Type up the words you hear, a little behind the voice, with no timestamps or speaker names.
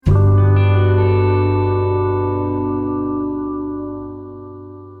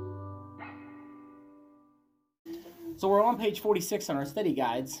So we're on page 46 on our study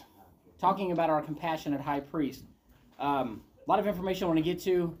guides, talking about our compassionate high priest. A lot of information I want to get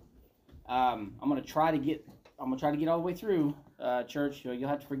to. I'm going to try to get all the way through, church. You'll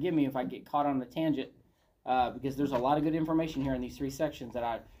have to forgive me if I get caught on a tangent, because there's a lot of good information here in these three sections that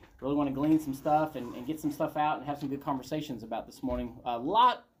I really want to glean some stuff and get some stuff out and have some good conversations about this morning. A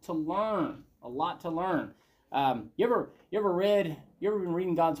lot to learn. You ever been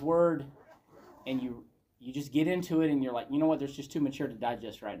reading God's Word and you just get into it and you're like, you know what, there's just too mature to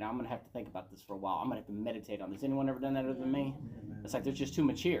digest right now. I'm going to have to think about this for a while. I'm going to have to meditate on this. Anyone ever done that other than me? It's like there's just too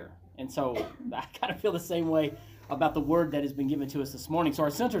mature. And so I kind of feel the same way about the word that has been given to us this morning. So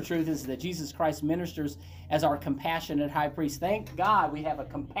our central truth is that Jesus Christ ministers as our compassionate high priest. Thank God we have a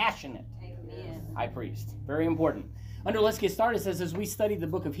compassionate high priest. Very important. Let's get started. It says, as we study the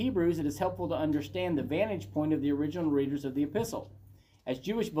book of Hebrews, it is helpful to understand the vantage point of the original readers of the epistle. As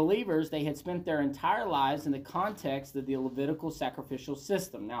Jewish believers, they had spent their entire lives in the context of the Levitical sacrificial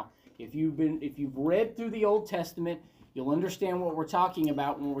system. Now, if you've read through the Old Testament, you'll understand what we're talking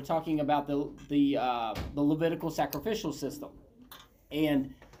about when we're talking about the Levitical sacrificial system.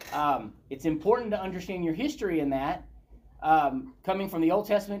 And it's important to understand your history in that, coming from the Old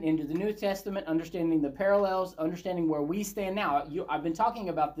Testament into the New Testament, understanding the parallels, understanding where we stand now. I've been talking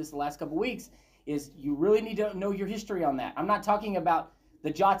about this the last couple of weeks. Is you really need to know your history on that. I'm not talking about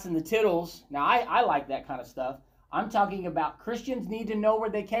the jots and the tittles. Now, I like that kind of stuff. I'm talking about Christians need to know where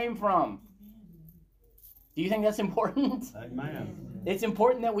they came from. Do you think that's important? Amen. It's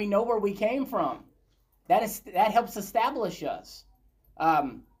important that we know where we came from. That helps establish us.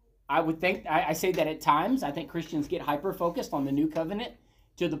 I would think, I say that at times, I think Christians get hyper-focused on the new covenant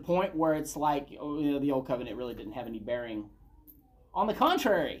to the point where it's like, the old covenant really didn't have any bearing. On the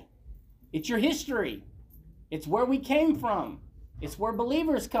contrary, it's your history. It's where we came from. It's where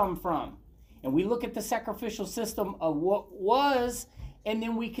believers come from. And we look at the sacrificial system of what was, and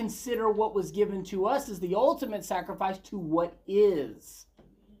then we consider what was given to us as the ultimate sacrifice to what is.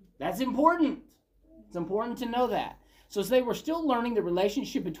 That's important. It's important to know that. So as they were still learning the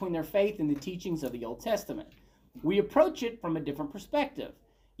relationship between their faith and the teachings of the Old Testament, we approach it from a different perspective.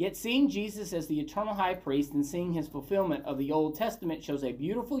 Yet seeing Jesus as the eternal high priest and seeing his fulfillment of the Old Testament shows a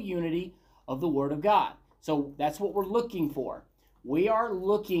beautiful unity of the Word of God. So that's what we're looking for. We are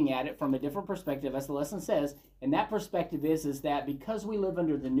looking at it from a different perspective, as the lesson says, and that perspective is that because we live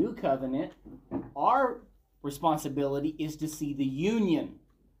under the new covenant, our responsibility is to see the union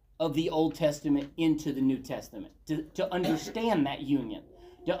of the Old Testament into the New Testament, to understand that union,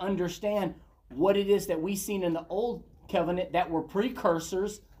 to understand what it is that we've seen in the Old Covenant that were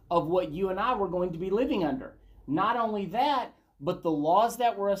precursors of what you and I were going to be living under. Not only that, but the laws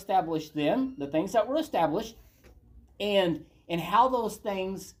that were established then, the things that were established, and how those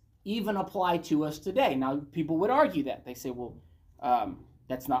things even apply to us today. Now, people would argue that. They say, well,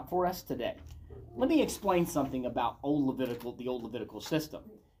 that's not for us today. Let me explain something about the old Levitical system.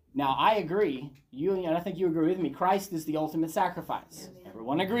 Now, I agree, and I think you agree with me, Christ is the ultimate sacrifice.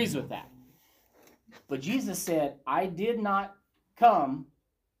 Everyone agrees with that. But Jesus said, I did not come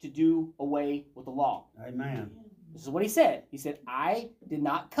to do away with the law. Amen. This is what he said. He said, I did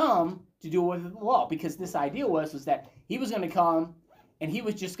not come to do away with the law, because this idea was that he was going to come and he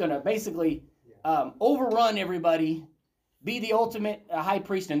was just going to basically overrun everybody, be the ultimate high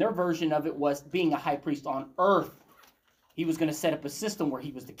priest, and their version of it was being a high priest on earth. He was going to set up a system where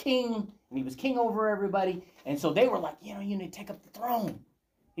he was the king, and he was king over everybody, and so they were like, you need to take up the throne.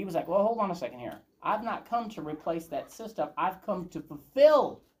 He was like, well, hold on a second here. I've not come to replace that system. I've come to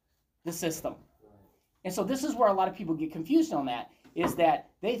fulfill the system. And so this is where a lot of people get confused on that, is that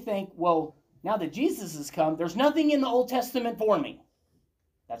they think, well, now that Jesus has come, there's nothing in the Old Testament for me.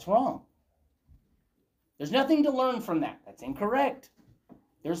 That's wrong. There's nothing to learn from that. That's incorrect.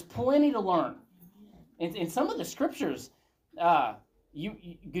 There's plenty to learn. In some of the scriptures, you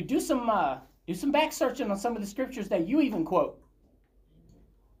could do some back searching on some of the scriptures that you even quote.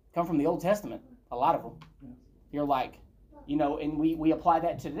 Come from the Old Testament, a lot of them. You're like, and we apply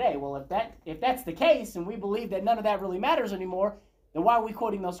that to today. Well, if that's the case, and we believe that none of that really matters anymore, then why are we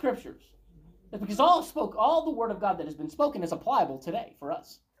quoting those scriptures? It's because all the word of God that has been spoken is applicable today for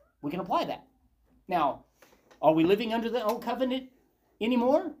us. We can apply that. Now, are we living under the old covenant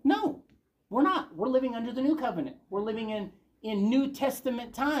anymore? No, we're not. We're living under the new covenant. We're living in New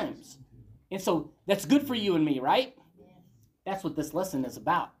Testament times. And so that's good for you and me, right? That's what this lesson is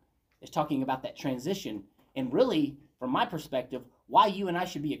about. It's talking about that transition, and really, from my perspective, why you and I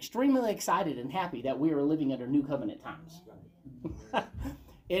should be extremely excited and happy that we are living under new covenant times.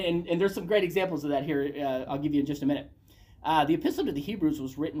 and there's some great examples of that here. I'll give you in just a minute. The Epistle to the Hebrews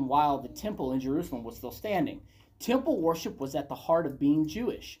was written while the temple in Jerusalem was still standing. Temple worship was at the heart of being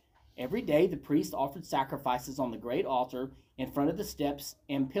Jewish. Every day, the priest offered sacrifices on the great altar in front of the steps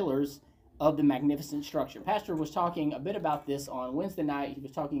and pillars of the magnificent structure. Pastor was talking a bit about this on Wednesday night. He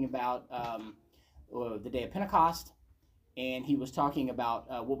was talking about the day of Pentecost, and he was talking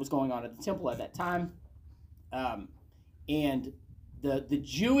about what was going on at the temple at that time. And the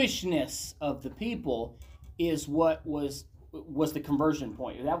Jewishness of the people is what was the conversion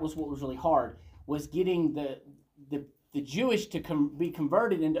point. That was what was really hard, was getting the Jewish to be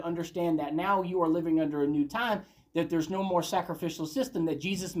converted and to understand that now you are living under a new time, that there's no more sacrificial system, that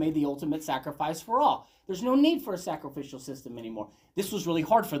Jesus made the ultimate sacrifice for all. There's no need for a sacrificial system anymore. This was really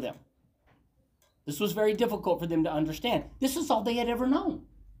hard for them. This was very difficult for them to understand. This is all they had ever known.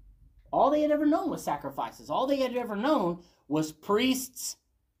 All they had ever known was sacrifices. All they had ever known was priests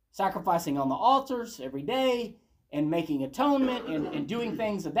sacrificing on the altars every day and making atonement and doing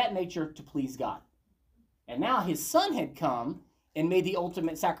things of that nature to please God. And now his son had come and made the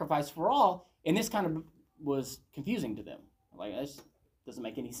ultimate sacrifice for all, and this kind of was confusing to them. Like, this doesn't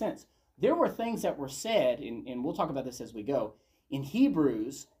make any sense. There were things that were said, and we'll talk about this as we go, in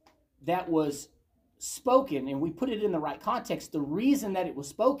Hebrews that was spoken, and we put it in the right context. The reason that it was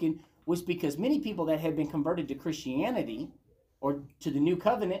spoken was because many people that had been converted to Christianity or to the new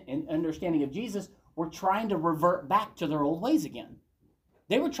covenant and understanding of Jesus were trying to revert back to their old ways again.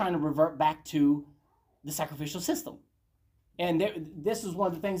 They were trying to revert back to the sacrificial system. And this is one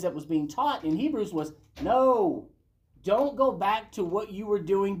of the things that was being taught in Hebrews was, no, don't go back to what you were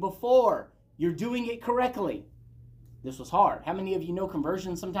doing before. You're doing it correctly. This was hard. How many of you know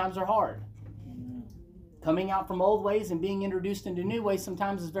conversions sometimes are hard? Coming out from old ways and being introduced into new ways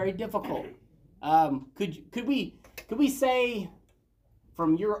sometimes is very difficult. Could we say,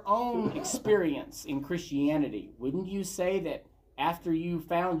 from your own experience in Christianity, wouldn't you say that after you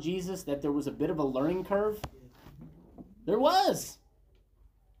found Jesus that there was a bit of a learning curve? There was.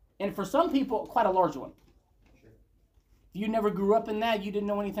 And for some people, quite a large one. If you never grew up in that, you didn't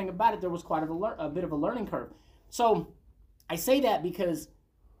know anything about it, there was quite a bit of a learning curve. So I say that because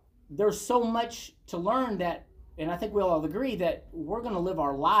there's so much to learn that, and I think we'll all agree that we're going to live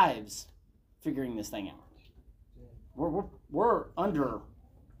our lives figuring this thing out. We're under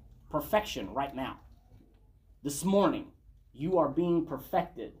perfection right now. This morning, you are being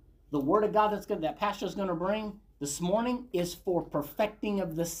perfected. The word of God that pastor's going to bring this morning is for perfecting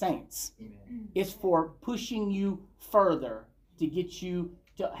of the saints. Amen. It's for pushing you further to get you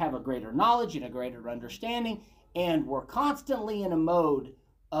to have a greater knowledge and a greater understanding. And we're constantly in a mode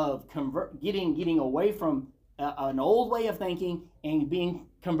of getting away from an old way of thinking and being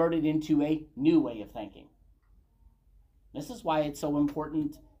converted into a new way of thinking. This is why it's so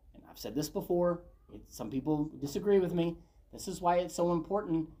important, and I've said this before, some people disagree with me. This is why it's so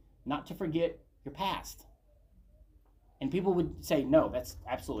important not to forget your past. And people would say, no, that's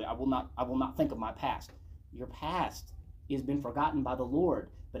absolutely, I will not think of my past. Your past has been forgotten by the Lord,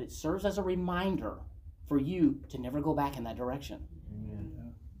 but it serves as a reminder for you to never go back in that direction.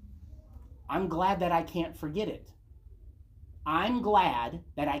 Amen. I'm glad that I can't forget it. I'm glad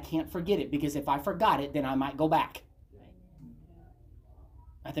that I can't forget it, because if I forgot it, then I might go back.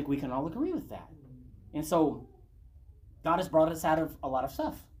 I think we can all agree with that. And so God has brought us out of a lot of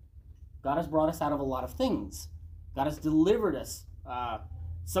stuff. God has brought us out of a lot of things. God has delivered us.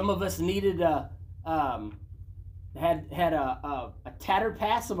 Some of us needed had a tattered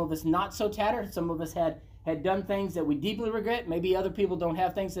past. Some of us not so tattered. Some of us had done things that we deeply regret. Maybe other people don't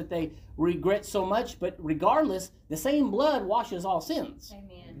have things that they regret so much. But regardless, the same blood washes all sins.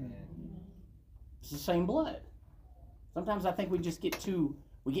 Amen. It's the same blood. Sometimes I think we just get too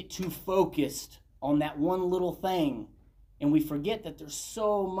focused on that one little thing, and we forget that there's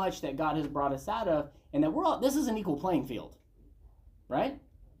so much that God has brought us out of, and that this is an equal playing field, right?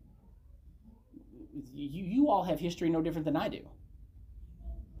 You all have history no different than I do,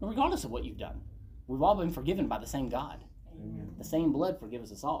 regardless of what you've done. We've all been forgiven by the same God. Amen. The same blood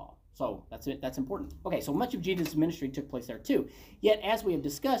forgives us all. So that's it. That's important. Okay, so much of Jesus' ministry took place there too. Yet, as we have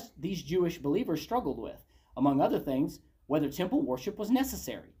discussed, these Jewish believers struggled with, among other things, whether temple worship was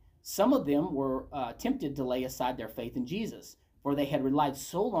necessary. Some of them were tempted to lay aside their faith in Jesus, for they had relied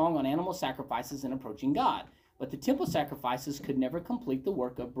so long on animal sacrifices in approaching God. But the temple sacrifices could never complete the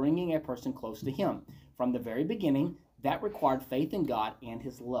work of bringing a person close to Him. From the very beginning, that required faith in God and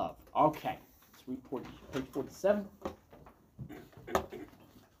His love. Okay, let's read page 47.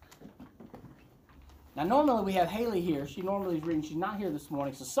 Now, normally we have Haley here. She normally is reading. She's not here this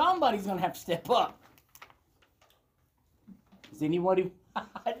morning, so somebody's going to have to step up. Is anybody?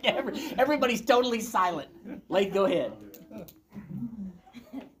 Everybody's totally silent. Lake, go ahead.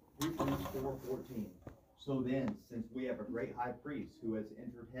 Hebrews 4:14. So then, since we have a great high priest who has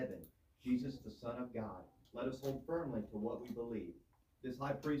entered heaven, Jesus the Son of God, let us hold firmly to what we believe. This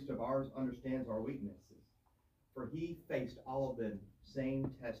high priest of ours understands our weaknesses, for he faced all of the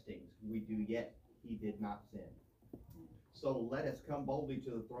same testings we do, yet he did not sin. So let us come boldly to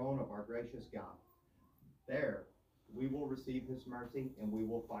the throne of our gracious God. There we will receive his mercy, and we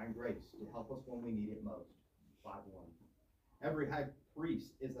will find grace to help us when we need it most. 5:1. Every high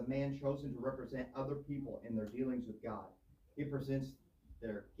priest is a man chosen to represent other people in their dealings with God. He presents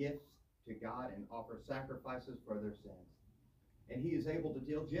their gifts to God and offers sacrifices for their sins. And he is able to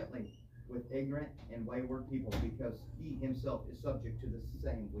deal gently with ignorant and wayward people because he himself is subject to the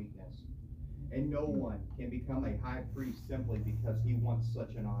same weakness. And no one can become a high priest simply because he wants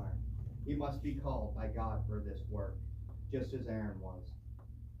such an honor. He must be called by God for this work, just as Aaron was.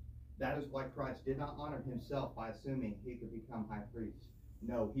 That is why Christ did not honor himself by assuming he could become high priest.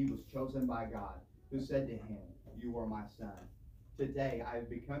 No, he was chosen by God, who said to him, "You are my son. Today I have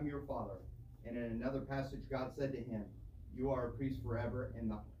become your father." And in another passage, God said to him, "You are a priest forever in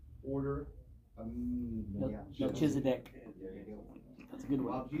the order of Melchizedek. That's a good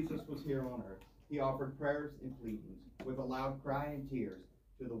one. While Jesus was here on earth, he offered prayers and pleadings with a loud cry and tears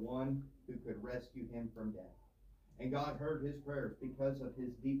to the one who could rescue him from death. And God heard his prayers because of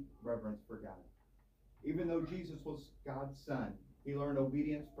his deep reverence for God. Even though Jesus was God's son, he learned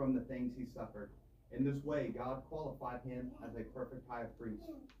obedience from the things he suffered. In this way, God qualified him as a perfect high priest,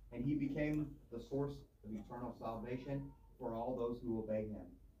 and he became the source of eternal salvation for all those who obey him.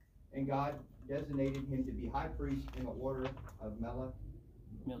 And God designated him to be high priest in the order of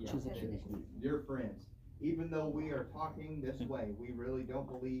Melchizedek. Dear friends, even though we are talking this way, we really don't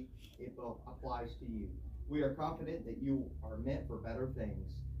believe it applies to you. We are confident that you are meant for better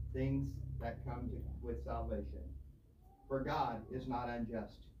things, things that come with salvation. For God is not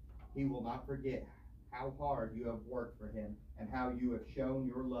unjust. He will not forget how hard you have worked for him and how you have shown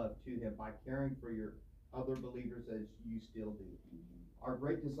your love to him by caring for your other believers as you still do. Our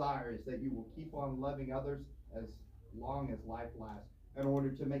great desire is that you will keep on loving others as long as life lasts, in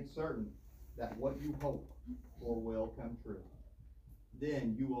order to make certain that what you hope for will come true.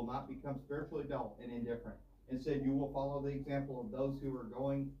 Then you will not become spiritually dull and indifferent. Instead, you will follow the example of those who are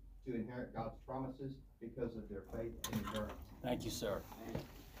going to inherit God's promises because of their faith and endurance. Thank you, sir.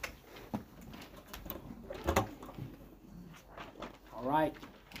 All right.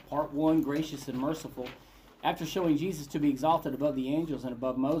 Part 1, gracious and merciful. After showing Jesus to be exalted above the angels and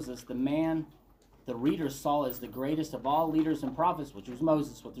above Moses, the man the readers saw as the greatest of all leaders and prophets, which was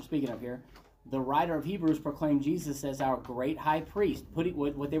Moses, what they're speaking of here, the writer of Hebrews proclaimed Jesus as our great high priest.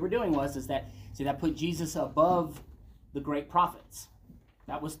 What they were doing was that put Jesus above the great prophets.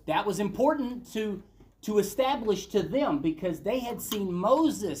 That was important to establish to them, because they had seen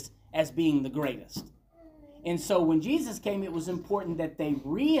Moses as being the greatest. And so when Jesus came, it was important that they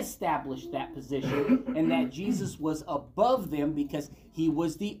reestablished that position and that Jesus was above them because he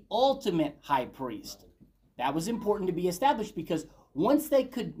was the ultimate high priest. That was important to be established, because once they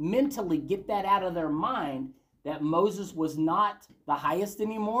could mentally get that out of their mind, that Moses was not the highest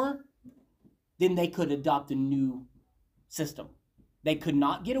anymore, then they could adopt a new system. They could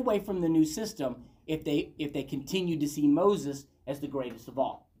not get away from the new system if they continued to see Moses as the greatest of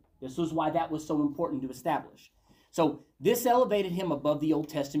all. This was why that was so important to establish. So this elevated him above the Old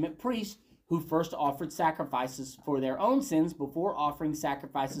Testament priests, who first offered sacrifices for their own sins before offering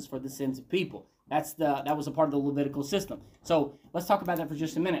sacrifices for the sins of people. That was a part of the Levitical system. So let's talk about that for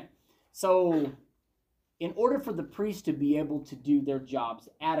just a minute. So in order for the priests to be able to do their jobs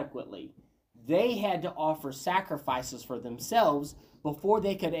adequately, they had to offer sacrifices for themselves before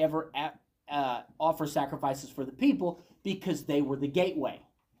they could ever offer sacrifices for the people, because they were the gateway.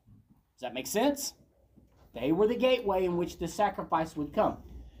 Does that make sense? They were the gateway in which the sacrifice would come.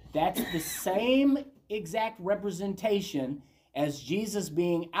 That's the same exact representation as Jesus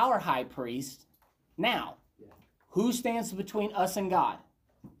being our high priest now. Who stands between us and God?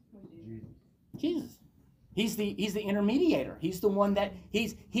 Jesus. He's the intermediator. He's the one that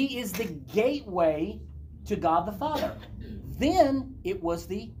he is the gateway to God the Father. Then it was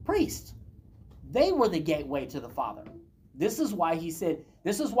the priests. They were the gateway to the Father. This is why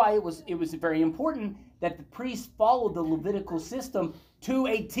it was very important that the priests followed the Levitical system to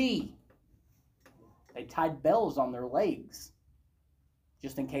a T. They tied bells on their legs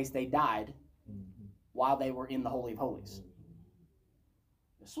just in case they died while they were in the Holy of Holies.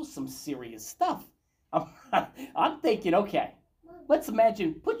 This was some serious stuff. I'm thinking, okay, let's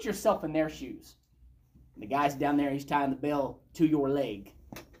imagine, put yourself in their shoes. The guy's down there, he's tying the bell to your leg.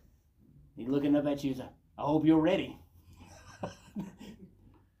 He's looking up at you and says, I hope you're ready.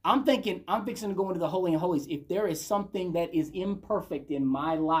 I'm thinking, I'm fixing to go into the Holy of Holies. If there is something that is imperfect in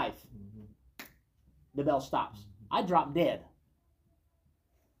my life, the bell stops. I drop dead.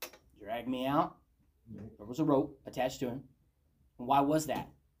 Drag me out. There was a rope attached to him. And why was that?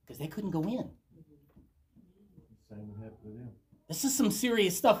 Because they couldn't go in. Same would happen to them. This is some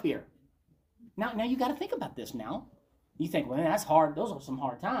serious stuff here. Now you got to think about this now. You think, well, that's hard. Those are some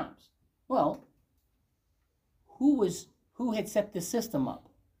hard times. Well, who had set this system up?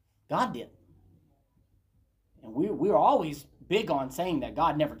 God did. And we're always big on saying that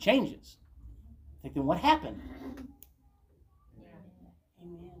God never changes. Like, then what happened?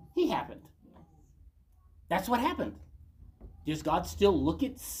 He happened. That's what happened. Does God still look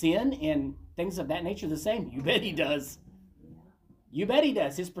at sin and things of that nature the same? You bet he does. You bet he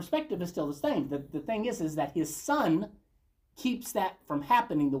does. His perspective is still the same. The thing is that his son keeps that from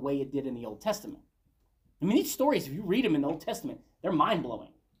happening the way it did in the Old Testament. I mean, these stories, if you read them in the Old Testament, they're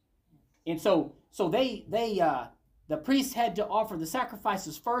mind-blowing. And so the priests had to offer the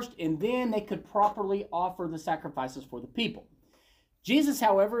sacrifices first, and then they could properly offer the sacrifices for the people. Jesus,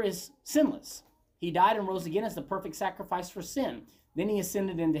 however, is sinless. He died and rose again as the perfect sacrifice for sin. Then he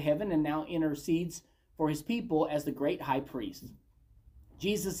ascended into heaven and now intercedes for his people as the great high priest.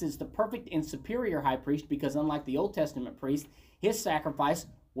 Jesus is the perfect and superior high priest because unlike the Old Testament priest, his sacrifice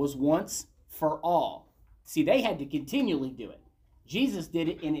was once for all. See, they had to continually do it. Jesus did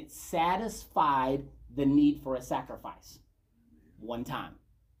it, and it satisfied the need for a sacrifice one time.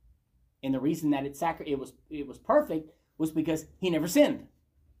 And the reason that it was perfect was because he never sinned.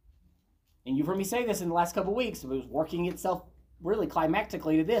 And you've heard me say this in the last couple of weeks. It was working itself really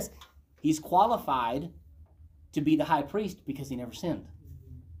climactically to this. He's qualified to be the high priest because he never sinned.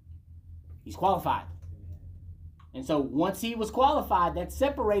 He's qualified. And so once he was qualified, that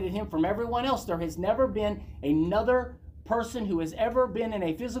separated him from everyone else. There has never been another person who has ever been in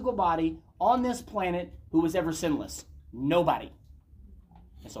a physical body on this planet who was ever sinless. Nobody.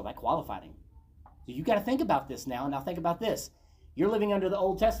 And so that qualified him. So you got to think about this now. Now think about this. You're living under the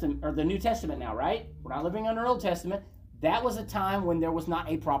Old Testament or the New Testament now, right? We're not living under Old Testament. That was a time when there was not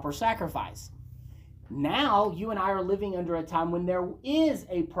a proper sacrifice. Now you and I are living under a time when there is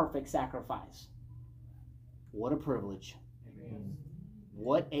a perfect sacrifice. What a privilege. Amen.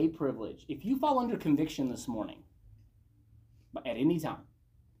 What a privilege. If you fall under conviction this morning, at any time,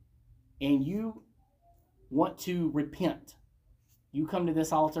 and you want to repent, you come to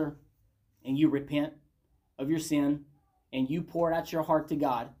this altar and you repent of your sin and you pour out your heart to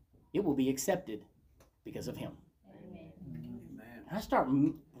God, it will be accepted because of him. Amen. And I start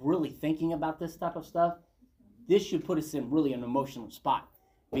really thinking about this type of stuff. This should put us in really an emotional spot,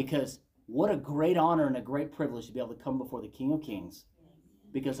 because what a great honor and a great privilege to be able to come before the King of Kings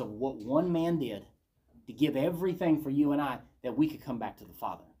because of what one man did to give everything for you and I that we could come back to the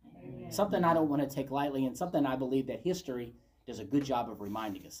Father. Amen. Something I don't want to take lightly, and something I believe that history does a good job of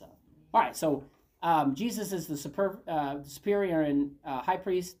reminding us of. All right, so Jesus is the superior and high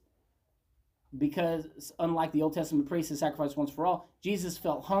priest because, unlike the Old Testament priest who sacrificed once for all, Jesus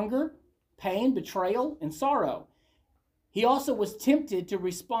felt hunger, pain, betrayal, and sorrow. He also was tempted to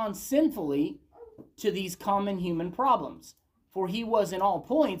respond sinfully to these common human problems, for he was in all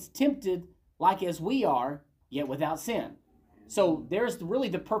points tempted like as we are, yet without sin. So there's really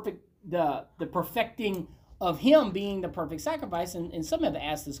the perfecting of him being the perfect sacrifice. And some have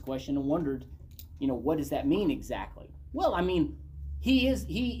asked this question and wondered, what does that mean exactly? Well, I mean, he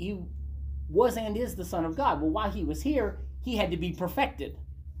was and is the Son of God. Well, while he was here, he had to be perfected.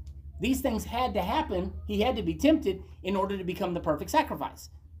 These things had to happen. He had to be tempted in order to become the perfect sacrifice.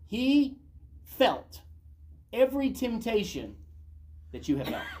 He felt every temptation that you have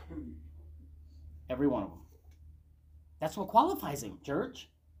felt. Every one of them. That's what qualifies him, church.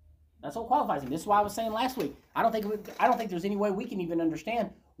 That's what qualifies him. This is why I was saying last week. I don't think there's any way we can even understand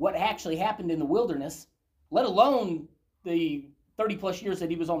what actually happened in the wilderness, let alone the 30 plus years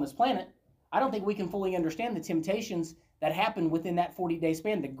that he was on this planet. I don't think we can fully understand the temptations that happened within that 40-day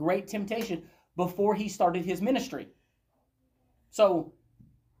span, the great temptation before he started his ministry. So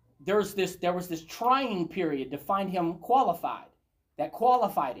there was this trying period to find him qualified, that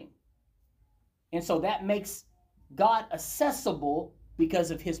qualified him. And so that makes God accessible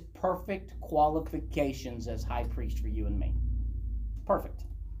because of his perfect qualifications as high priest for you and me. Perfect.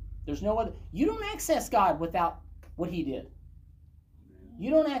 There's no other. You don't access God without what he did. You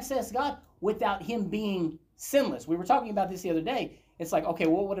don't access God without him being sinless. We were talking about this the other day. It's like, okay,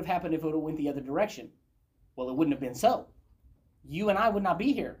 what would have happened if it would have went the other direction? Well, it wouldn't have been so. You and I would not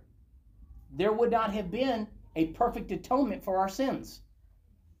be here. There would not have been a perfect atonement for our sins.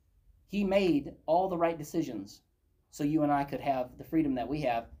 He made all the right decisions so you and I could have the freedom that we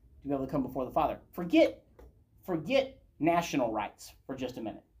have to be able to come before the Father. Forget national rights for just a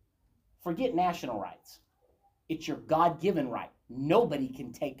minute. Forget national rights. It's your God-given right. Nobody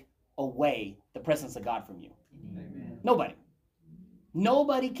can take away the presence of God from you. Amen. Nobody.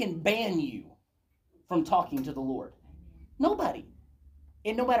 Nobody can ban you from talking to the Lord. Nobody.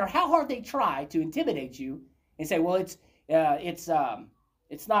 And no matter how hard they try to intimidate you and say, well,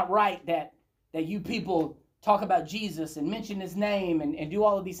 it's not right that you people talk about Jesus and mention his name and do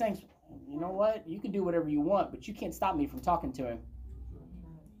all of these things. You know what? You can do whatever you want, but you can't stop me from talking to him.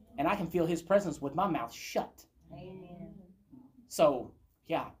 And I can feel his presence with my mouth shut. Amen. So,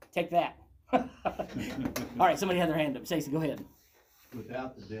 yeah, take that. All right, somebody had their hand up. Stacey, go ahead.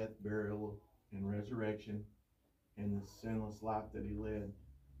 Without the death, burial, and resurrection, and the sinless life that he led,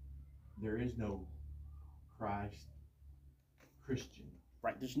 there is no Christ Christian.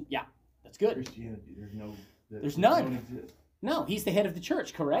 Right, yeah, that's good. Christianity. There's none. Don't exist. No, he's the head of the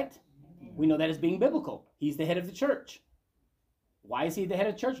church, correct? We know that as being biblical. He's the head of the church. Why is he the head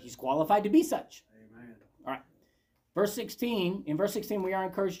of the church? He's qualified to be such. Amen. All right. In verse 16, we are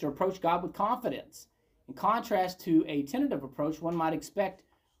encouraged to approach God with confidence. In contrast to a tentative approach one might expect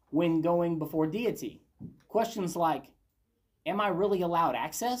when going before deity. Questions like, am I really allowed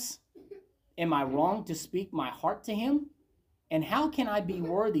access? Am I wrong to speak my heart to him? And how can I be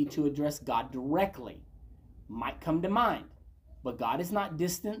worthy to address God directly? Might come to mind. But God is not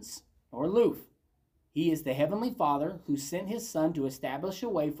distant or aloof. He is the Heavenly Father who sent his Son to establish a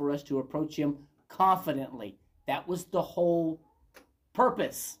way for us to approach him confidently. That was the whole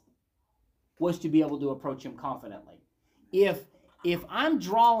purpose, was to be able to approach him confidently. If I'm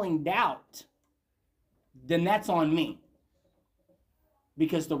drawing doubt, then that's on me.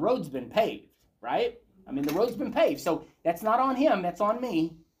 Because the road's been paved, right? I mean, the road's been paved. So that's not on him, that's on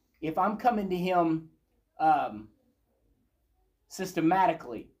me. If I'm coming to him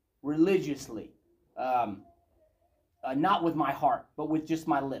systematically, religiously, not with my heart, but with just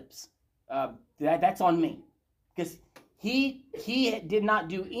my lips, that's on me. Because he did not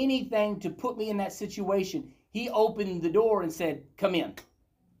do anything to put me in that situation. He opened the door and said, come in.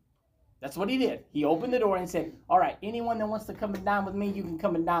 That's what he did. He opened the door and said, all right, anyone that wants to come and dine with me, you can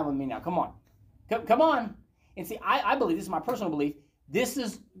come and dine with me now. Come on. Come on. And see, I believe, this is my personal belief, this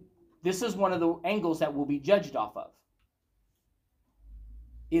is one of the angles that we'll be judged off of.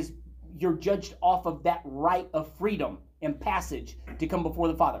 Is you're judged off of that right of freedom and passage to come before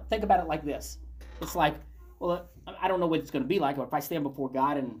the Father. Think about it like this. It's like, well, I don't know what it's going to be like if I stand before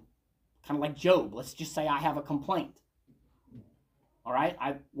God and kind of like Job, let's just say I have a complaint. All right?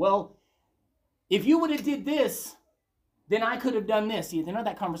 Well, if you would have did this, then I could have done this. See, you know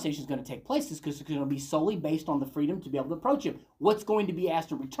that conversation is going to take place because it's going to be solely based on the freedom to be able to approach him. What's going to be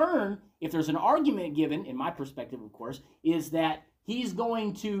asked in return, if there's an argument given, in my perspective, of course, is that he's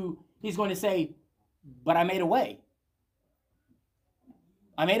going to say, but I made a way.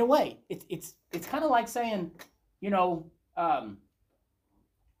 I made a way. It's kind of like saying, how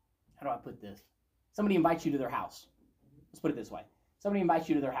do I put this? Somebody invites you to their house. Let's put it this way. Somebody invites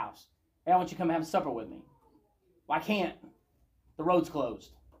you to their house. Hey, I want you to come have supper with me. Well, I can't. The road's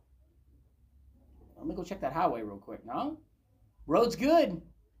closed. Let me go check that highway real quick. No? Road's good.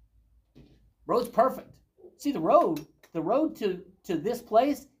 Road's perfect. See, the road to this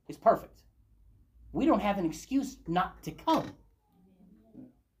place is perfect. We don't have an excuse not to come.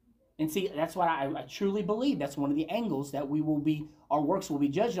 And see, that's what I truly believe. That's one of the angles that our works will be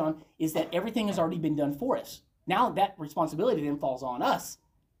judged on, is that everything has already been done for us. Now that responsibility then falls on us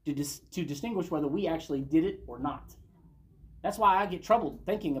to distinguish whether we actually did it or not. That's why I get troubled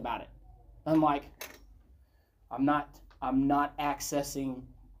thinking about it. I'm like, I'm not accessing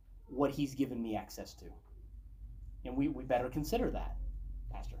what he's given me access to. And we better consider that,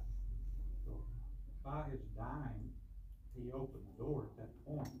 Pastor. By his dying, he opened the door at that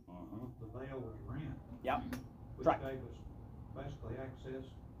point. The veil was rent. Yep. Which Right. gave us basically access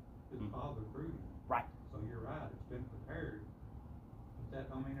to the Father through him. Right. So you're right, it's been prepared. But that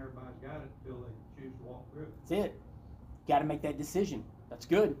don't mean everybody's got it until they choose to walk through it. That's it. Got to make that decision. That's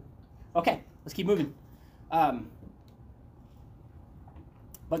good. Okay, let's keep moving. But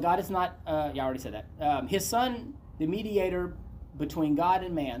God is not, I already said that. His Son, the mediator between God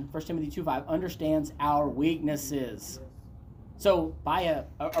and man, 1 Timothy 2:5, understands our weaknesses. So, by a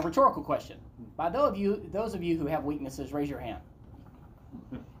rhetorical question, by those of you who have weaknesses, raise your hand.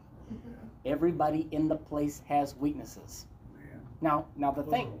 Everybody in the place has weaknesses. Now you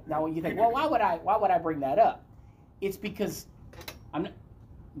think, well, why would I bring that up? It's because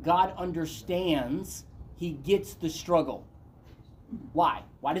God understands. He gets the struggle. Why?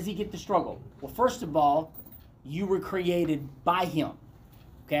 Why does he get the struggle? Well, first of all, you were created by him.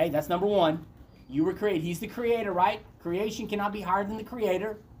 Okay, that's number one. You were created. He's the creator, right? Creation cannot be higher than the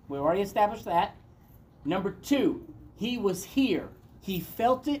creator. We already established that. Number two, he was here. He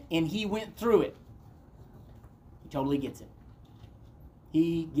felt it and he went through it. He totally gets it.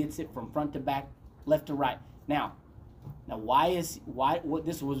 He gets it from front to back, left to right. Now what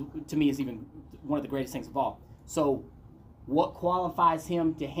this was to me is even one of the greatest things of all. So what qualifies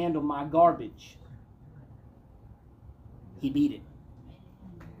him to handle my garbage? He beat it.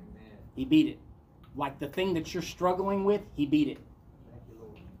 He beat it. Like the thing that you're struggling with, he beat it.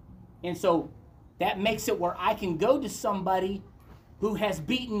 And so that makes it where I can go to somebody who has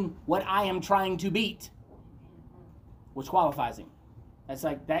beaten what I am trying to beat, which qualifies him. That's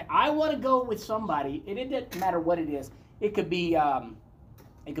like that. I want to go with somebody, and it doesn't matter what it is. It could be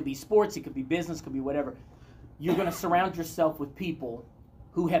sports, it could be business, it could be whatever. You're going to surround yourself with people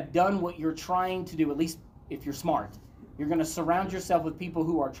who have done what you're trying to do, at least if you're smart. You're going to surround yourself with people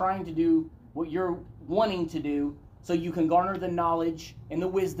who are trying to do what you're wanting to do, so you can garner the knowledge and the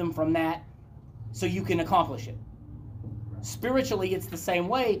wisdom from that, so you can accomplish it. Spiritually, it's the same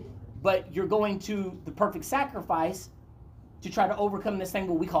way, but you're going to the perfect sacrifice to try to overcome this thing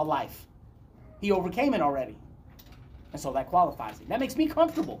what we call life. He overcame it already. And so that qualifies him. That makes me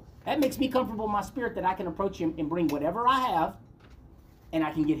comfortable. That makes me comfortable in my spirit that I can approach him and bring whatever I have, and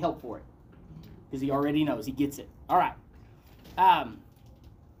I can get help for it. Because he already knows. He gets it. All right.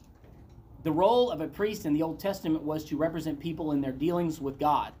 The role of a priest in the Old Testament was to represent people in their dealings with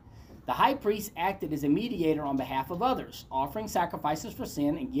God. The high priest acted as a mediator on behalf of others, offering sacrifices for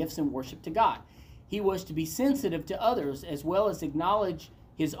sin and gifts and worship to God. He was to be sensitive to others as well as acknowledge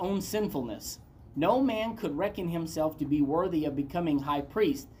his own sinfulness. No man could reckon himself to be worthy of becoming high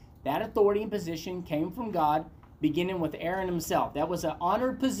priest. That authority and position came from God, beginning with Aaron himself. That was an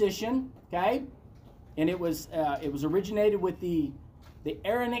honored position, okay? And it was originated with the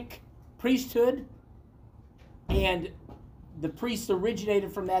Aaronic priesthood, and the priests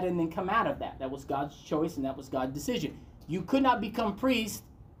originated from that and then come out of that. That was God's choice and that was God's decision. You could not become priest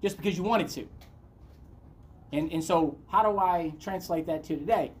just because you wanted to. And so how do I translate that to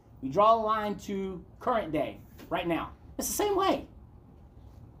today? We draw a line to current day, right now. It's the same way.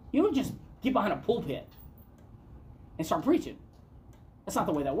 You don't just get behind a pulpit and start preaching. That's not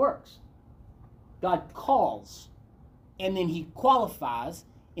the way that works. God calls, and then he qualifies,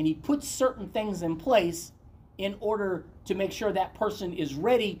 and he puts certain things in place in order to make sure that person is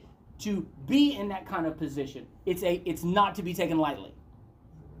ready to be in that kind of position. It's not to be taken lightly.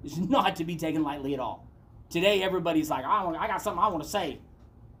 It's not to be taken lightly at all. Today, everybody's like, I got something I want to say.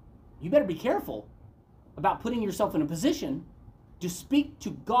 You better be careful about putting yourself in a position to speak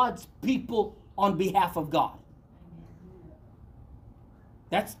to God's people on behalf of God.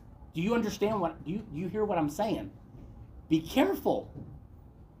 Do you understand do you hear what I'm saying? Be careful.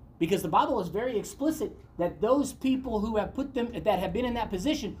 Because the Bible is very explicit that those people who have that have been in that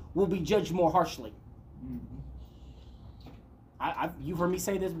position will be judged more harshly. You've heard me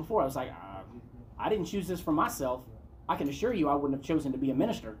say this before. I was like, I didn't choose this for myself. I can assure you I wouldn't have chosen to be a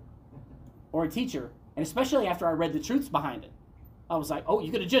minister or a teacher, and especially after I read the truths behind it. I was like, oh,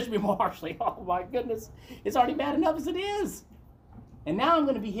 you could have judged me more harshly. Oh my goodness, it's already bad enough as it is. And now I'm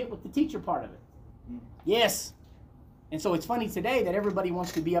going to be hit with the teacher part of it. Yes. And so it's funny today that everybody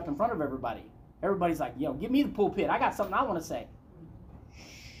wants to be up in front of everybody. Everybody's like, yo, give me the pulpit. I got something I want to say.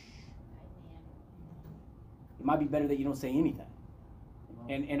 It might be better that you don't say anything.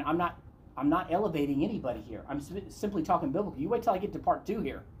 And I'm not elevating anybody here. I'm simply talking biblical. You wait till I get to part 2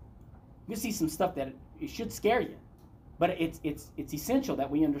 here. You see some stuff that it should scare you. But it's essential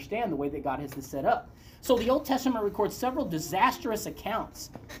that we understand the way that God has this set up. So the Old Testament records several disastrous accounts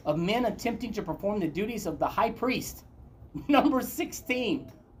of men attempting to perform the duties of the high priest. Number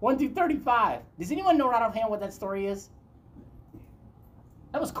 16, 1 through 35. Does anyone know right offhand what that story is?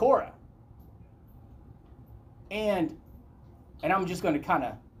 That was Korah. And I'm just going to kind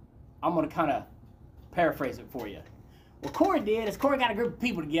of paraphrase it for you. What Korah did is Korah got a group of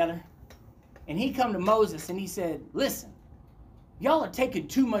people together, and he come to Moses and he said, listen, y'all are taking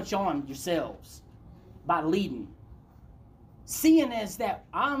too much on yourselves by leading. Seeing as that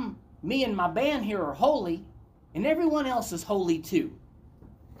me and my band here are holy, and everyone else is holy too.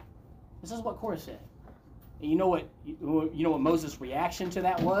 This is what Korah said. And you know what Moses' reaction to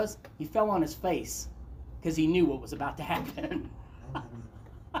that was? He fell on his face because he knew what was about to happen.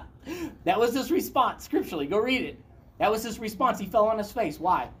 That was his response scripturally. Go read it. That was his response. He fell on his face.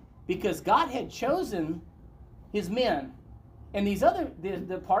 Why? Because God had chosen his men, and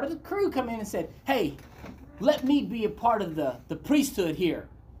the part of the crew come in and said, hey, let me be a part of the priesthood here.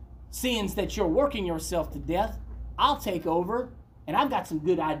 seeing that you're working yourself to death, I'll take over, and I've got some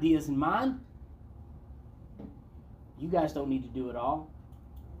good ideas in mind. You guys don't need to do it all.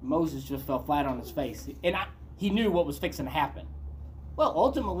 Moses just fell flat on his face, and he knew what was fixing to happen. Well,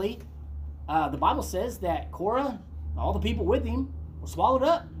 ultimately, the Bible says that Korah, all the people with him, were swallowed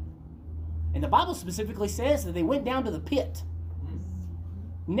up. And the Bible specifically says that they went down to the pit.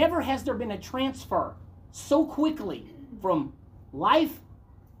 Never has there been a transfer so quickly from life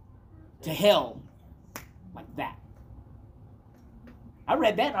to hell like that. I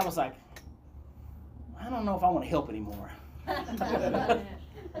read that and I was like, I don't know if I want to help anymore.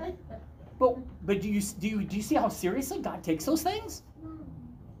 But do you see how seriously God takes those things?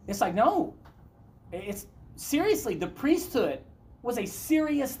 It's like, no. It's seriously, the priesthood was a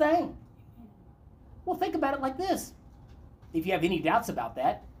serious thing. Well, think about it like this. If you have any doubts about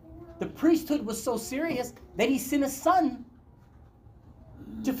that, the priesthood was so serious that he sent a son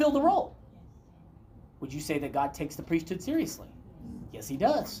to fill the role. Would you say that God takes the priesthood seriously? Yes, he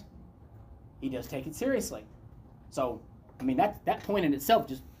does. He does take it seriously. So, I mean, that point in itself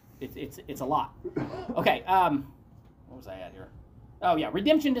just, it's a lot. Okay, what was I at here? Oh, yeah,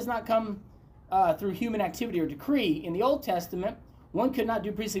 redemption does not come through human activity or decree. In the Old Testament, one could not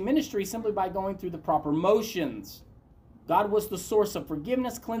do priestly ministry simply by going through the proper motions. God was the source of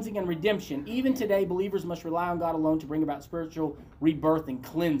forgiveness, cleansing, and redemption. Even today, believers must rely on God alone to bring about spiritual rebirth and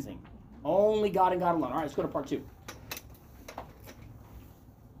cleansing. Only God and God alone. All right, let's go to part 2.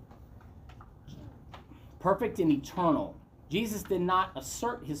 Perfect and eternal. Jesus did not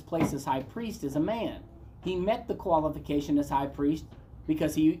assert his place as high priest as a man. He met the qualification as high priest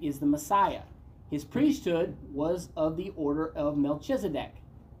because he is the Messiah. His priesthood was of the order of Melchizedek.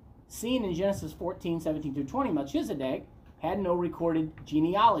 Seen in Genesis 14:17-20, Melchizedek had no recorded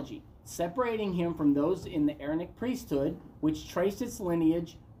genealogy, separating him from those in the Aaronic priesthood, which traced its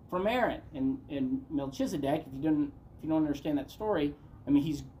lineage from Aaron. And Melchizedek, if you don't understand that story, I mean,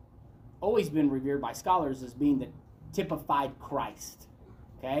 he's always been revered by scholars as being the typified Christ.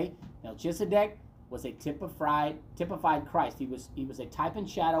 Okay? Melchizedek was a typified Christ. He was a type and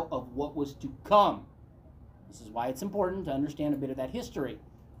shadow of what was to come. This is why it's important to understand a bit of that history.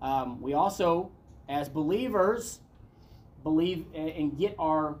 We also, as believers, believe and get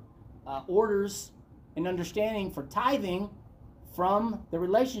our orders and understanding for tithing from the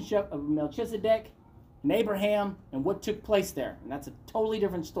relationship of Melchizedek and Abraham and what took place there. And that's a totally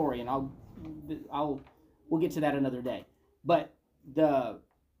different story, and we'll get to that another day. But the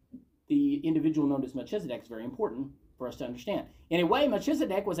individual known as Melchizedek is very important for us to understand. In a way,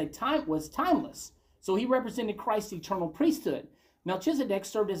 Melchizedek was timeless, so he represented Christ's eternal priesthood. Melchizedek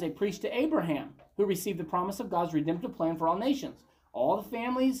served as a priest to Abraham, who received the promise of God's redemptive plan for all nations. All the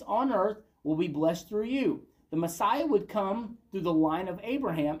families on earth will be blessed through you. The Messiah would come through the line of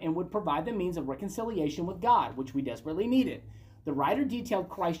Abraham and would provide the means of reconciliation with God, which we desperately needed. The writer detailed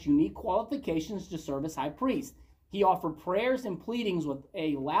Christ's unique qualifications to serve as high priest. He offered prayers and pleadings with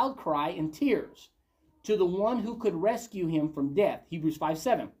a loud cry and tears to the one who could rescue him from death. Hebrews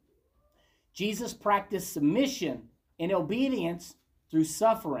 5:7. Jesus practiced submission and obedience through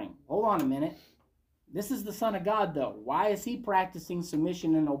suffering. Hold on a minute. This is the Son of God, though. Why is he practicing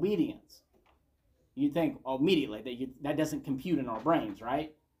submission and obedience? You think immediately that doesn't compute in our brains,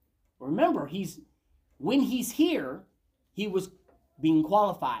 right? Remember, when he's here, he was being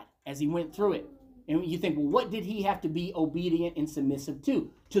qualified as he went through it. And you think, well, what did he have to be obedient and submissive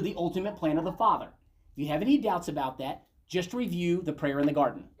to? To the ultimate plan of the Father. If you have any doubts about that, just review the prayer in the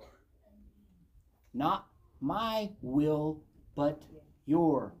garden. Not my will, but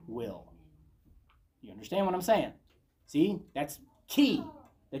your will. You understand what I'm saying? See, that's key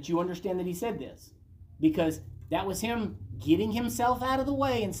that you understand that he said this. Because that was him getting himself out of the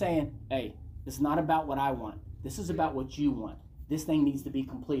way and saying, hey, this is not about what I want. This is about what you want. This thing needs to be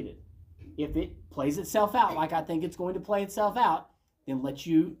completed. If it plays itself out like I think it's going to play itself out, then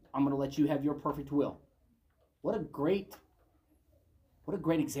I'm going to let you have your perfect will. What a great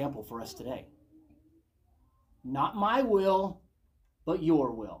example for us today. Not my will, but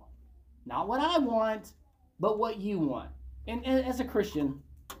your will. Not what I want, but what you want. And as a Christian,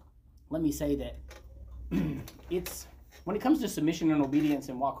 let me say that it's when it comes to submission and obedience,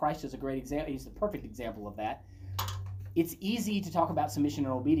 and while Christ is a great example, he's the perfect example of that. It's easy to talk about submission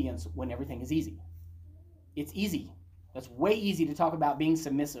and obedience when everything is easy. It's easy. That's way easy to talk about being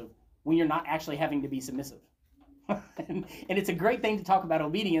submissive when you're not actually having to be submissive. and it's a great thing to talk about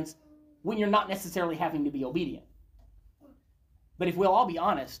obedience when you're not necessarily having to be obedient. But if we'll all be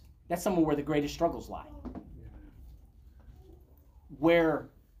honest, that's somewhere where the greatest struggles lie. Where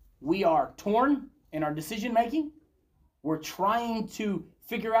we are torn in our decision making, we're trying to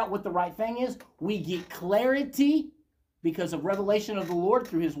figure out what the right thing is. We get clarity because of revelation of the Lord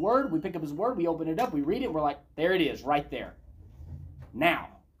through His Word. We pick up His Word, we open it up, we read it, we're like, there it is, right there. Now,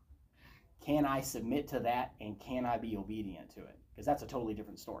 can I submit to that and can I be obedient to it? Because that's a totally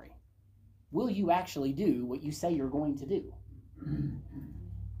different story. Will you actually do what you say you're going to do?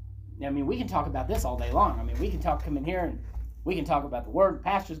 I mean, we can talk about this all day long. I mean, we can come in here and we can talk about the Word. The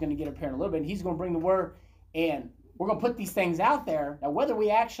pastor's going to get up here in a little bit, and he's going to bring the Word, and we're going to put these things out there. Now, whether we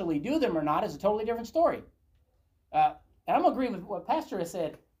actually do them or not is a totally different story. And I'm going to agree with what Pastor has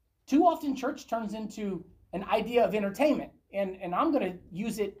said. Too often, church turns into an idea of entertainment, and I'm going to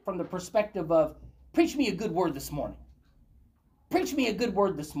use it from the perspective of, preach me a good word this morning. Preach me a good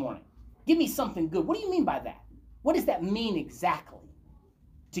word this morning. Give me something good. What do you mean by that? What does that mean exactly?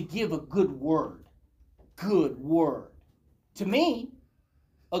 To give a good word. Good word. To me,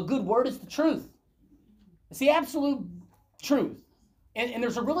 a good word is the truth. It's the absolute truth. And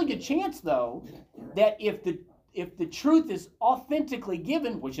there's a really good chance, though, that if the truth is authentically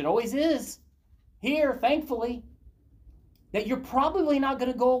given, which it always is, here, thankfully, that you're probably not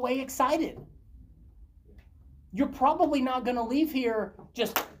going to go away excited. You're probably not going to leave here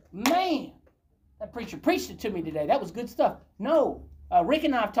just, man, that preacher preached it to me today. That was good stuff. No, Rick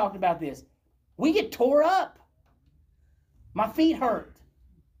and I have talked about this. We get tore up. My feet hurt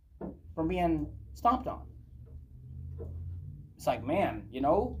from being stomped on. It's like, man,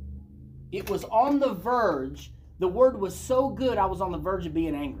 it was on the verge. The word was so good, I was on the verge of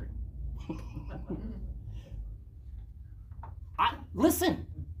being angry. Listen,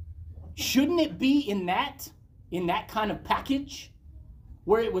 shouldn't it be in that kind of package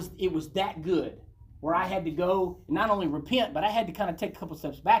where it was that good, where I had to go and not only repent, but I had to kind of take a couple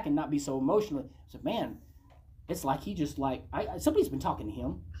steps back and not be so emotional. I said, man, it's like he just somebody's been talking to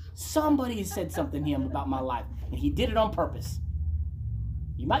him. Somebody said something to him about my life, and he did it on purpose.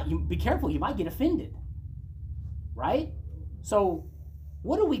 You be careful, you might get offended, right? So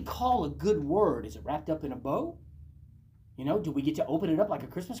what do we call a good word? Is it wrapped up in a bow? Do we get to open it up like a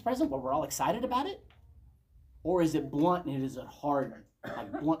Christmas present where we're all excited about it? Or is it blunt and it is a hard,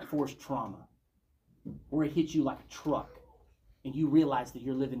 like blunt force trauma? Where it hits you like a truck and you realize that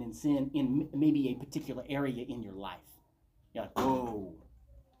you're living in sin in maybe a particular area in your life. You're like,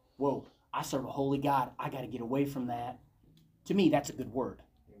 whoa, I serve a holy God. I got to get away from that. To me, that's a good word.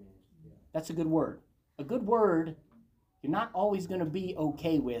 That's a good word. A good word, you're not always going to be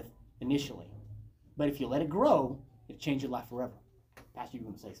okay with initially. But if you let it grow, it'll change your life forever. Pastor, you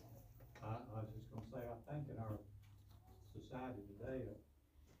were going to say something. I was just going to say, I think in our society today,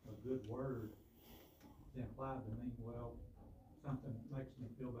 a good word is implied to mean, well, something that makes me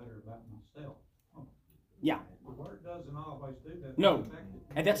feel better about myself. Yeah. The word doesn't always do that. No,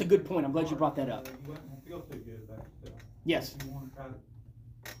 and that's a good point. I'm glad you brought that up. You wouldn't feel too good about yourself. Yes. You want to try to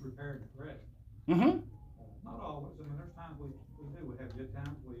repair and correct. Mm-hmm. Not always. I mean, there's times we have good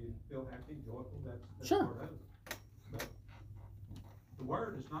times. We feel happy, joyful. That's Sure. part of it. But the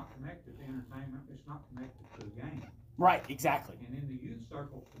word is not connected to entertainment. It's not connected to a game. Right, exactly. And in the youth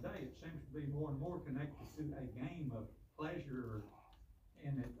circles today, it seems to be more and more connected to a game of pleasure,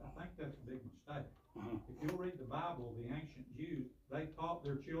 and I think that's a big mistake. Mm-hmm. If you'll read the Bible, the ancient Jews, they taught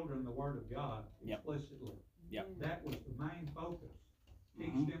their children the Word of God explicitly. Yep. That was the main focus. Teach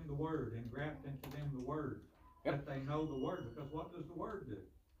Mm-hmm. them the Word, engraft into them the Word, that they know the Word, because what does the Word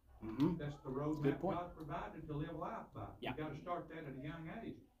do? Mm-hmm. That's the roadmap God provided to live life by. Yeah. You've got to start that at a young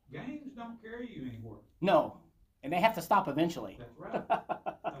age. Games don't carry you anywhere. No, and they have to stop eventually. That's right.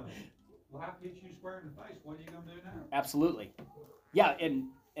 Life hits you square in the face. What are you going to do now? Absolutely. Yeah,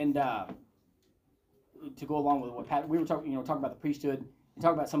 and to go along with what Pat, we were talking about the priesthood and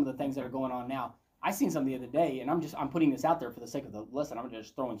talk about some of the things that are going on now. I seen something the other day, and I'm putting this out there for the sake of the lesson. I'm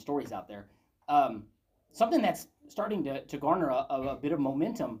just throwing stories out there. Something that's starting to garner a bit of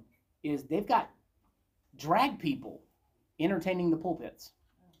momentum is they've got drag people entertaining the pulpits.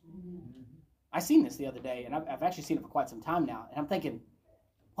 I seen this the other day, and I've actually seen it for quite some time now, and I'm thinking,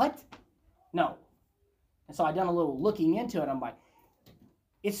 what? No. And so I done a little looking into it. I'm like,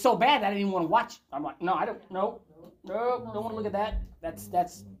 it's so bad that I didn't even want to watch. I'm like, no, I don't. No, don't want to look at that.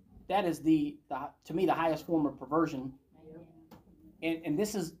 That is the to me the highest form of perversion. And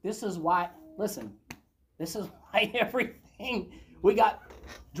this is why. Listen, this is why everything we got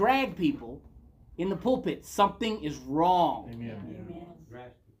drag people in the pulpit. Something is wrong. Amen.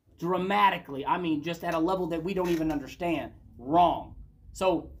 Dramatically. I mean, just at a level that we don't even understand. Wrong.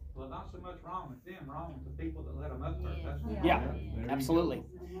 So. Well, not so much wrong with them, wrong with the people that let them up there. That's Yeah, absolutely.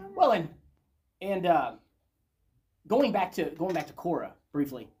 Well, and going back to Korah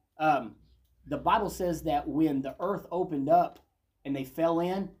briefly, the Bible says that when the earth opened up and they fell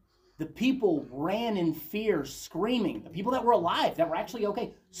in, the people ran in fear, screaming. The people that were alive, that were actually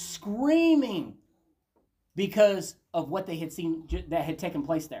okay, screaming because of what they had seen that had taken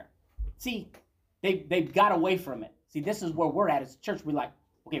place there. See, they got away from it. See, this is where we're at as a church. We're like,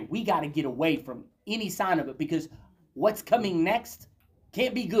 okay, we got to get away from any sign of it because what's coming next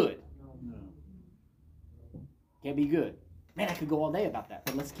can't be good. Can't be good. Man, I could go all day about that,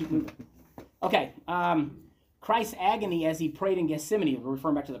 but let's keep moving. Okay, Christ's agony as he prayed in Gethsemane, we're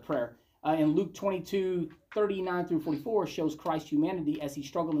referring back to the prayer, in Luke 22:39 through 44 shows Christ's humanity as he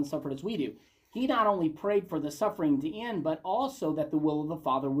struggled and suffered as we do. He not only prayed for the suffering to end, but also that the will of the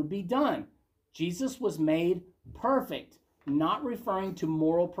Father would be done. Jesus was made perfect, not referring to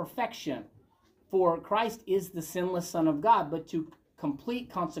moral perfection. For Christ is the sinless Son of God, but to complete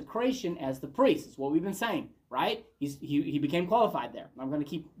consecration as the priest. That's what we've been saying, right? He became qualified there. I'm going to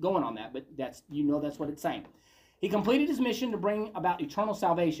keep going on that, but that's what it's saying. He completed his mission to bring about eternal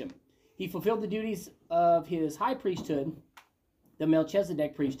salvation. He fulfilled the duties of his high priesthood, the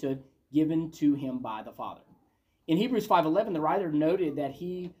Melchizedek priesthood, given to him by the Father. In Hebrews 5:11, the writer noted that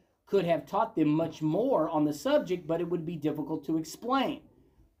he could have taught them much more on the subject, but it would be difficult to explain.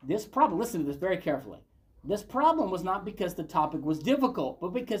 This problem, listen to this very carefully. This problem was not because the topic was difficult,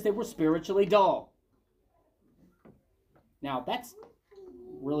 but because they were spiritually dull. Now, that's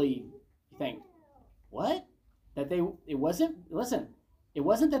really, you think, what? It wasn't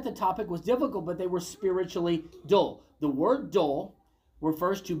that the topic was difficult, but they were spiritually dull. The word dull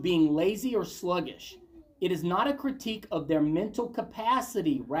refers to being lazy or sluggish. It is not a critique of their mental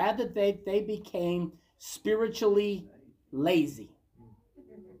capacity. Rather, they became spiritually lazy.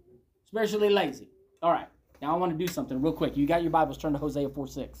 Spiritually lazy. All right. Now I want to do something real quick. You got your Bibles, turn to Hosea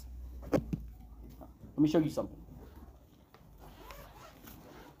 4:6. Let me show you something.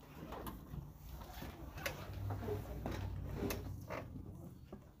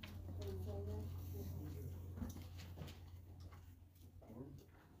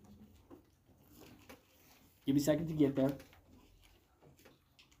 Give me a second to get there.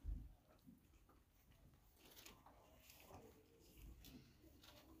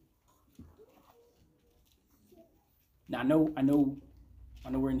 Now I know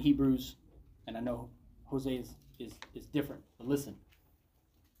we're in Hebrews, and I know Hosea is different. But listen,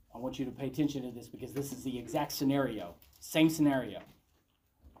 I want you to pay attention to this because this is the exact scenario, same scenario.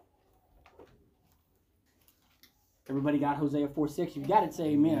 Everybody got Hosea 4:6? If you got it,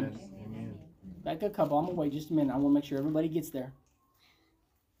 say amen. Yes, amen. Back a couple. I'm gonna wait just a minute. I want to make sure everybody gets there.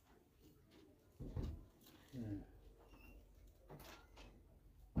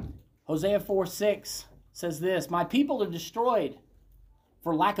 Hosea 4:6 says this: "My people are destroyed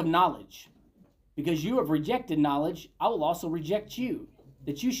for lack of knowledge. Because you have rejected knowledge, I will also reject you,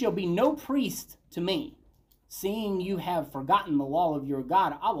 that you shall be no priest to me. Seeing you have forgotten the law of your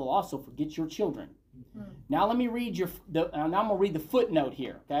God, I will also forget your children." Now let me read now I'm going to read the footnote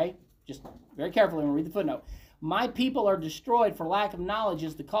here, okay? Just very carefully, I'm going to read the footnote. "My people are destroyed for lack of knowledge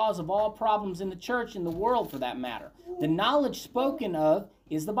is the cause of all problems in the church and the world for that matter. The knowledge spoken of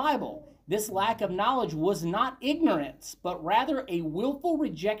is the Bible. This lack of knowledge was not ignorance, but rather a willful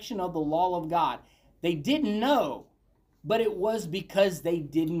rejection of the law of God. They didn't know, but it was because they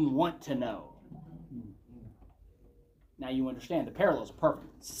didn't want to know." Now you understand the parallels are perfect.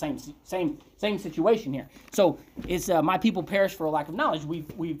 It's the same situation here. So it's my people perish for a lack of knowledge.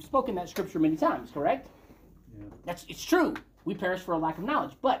 We've spoken that scripture many times, correct? Yeah. It's true. We perish for a lack of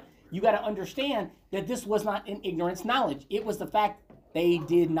knowledge, but you got to understand that this was not an ignorance knowledge. It was the fact they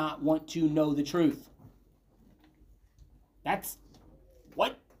did not want to know the truth. That's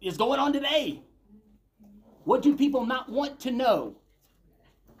what is going on today. What do people not want to know?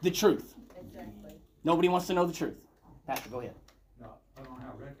 The truth. Exactly. Nobody wants to know the truth. Pastor, go ahead. No, I don't know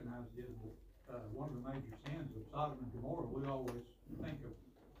how recognized it is, but one of the major sins of Sodom and Gomorrah, we always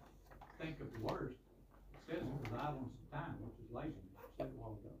think of the worst. It says it was idleness of time, which is laziness. I said it a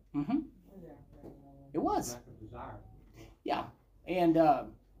while ago. Mm-hmm. It was. Lack of desire. Yeah. And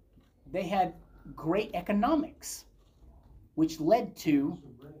they had great economics, which led to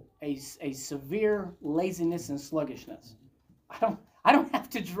a severe laziness and sluggishness. I don't have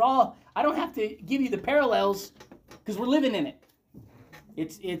to give you the parallels because we're living in it.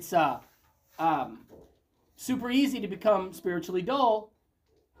 It's super easy to become spiritually dull.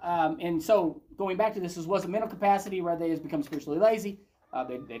 And so going back to this, wasn't mental capacity, rather they has become spiritually lazy.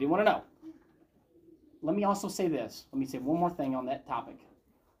 They didn't want to know. Let me also say this. Let me say one more thing on that topic.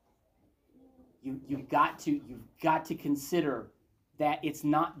 You've got to consider that it's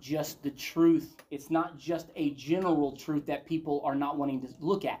not just the truth. It's not just a general truth that people are not wanting to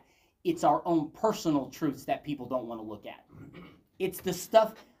look at. It's our own personal truths that people don't want to look at. It's the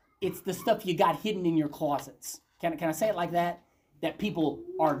stuff you got hidden in your closets. Can I say it like that? That people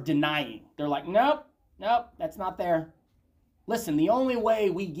are denying. They're like, nope, that's not there. Listen, the only way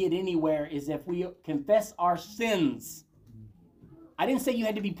we get anywhere is if we confess our sins. I didn't say you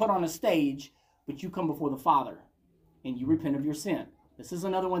had to be put on a stage, but you come before the Father and you repent of your sin. This is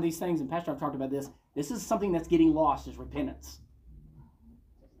another one of these things, and Pastor, I've talked about this. This is something that's getting lost, is repentance.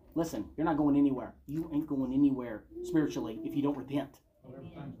 Listen, you're not going anywhere. You ain't going anywhere spiritually if you don't repent. Well,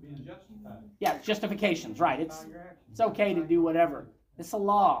 everything's being justified. Yeah, justifications, right. It's okay to do whatever. It's a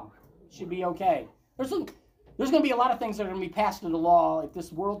law. It should be okay. There's going to be a lot of things that are going to be passed into law if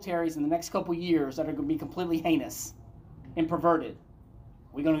this world tarries in the next couple years that are going to be completely heinous and perverted.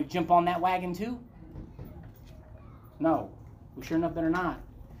 We going to jump on that wagon too? No. We sure enough better not.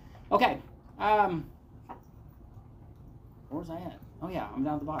 Okay. Where was I at? Oh yeah, I'm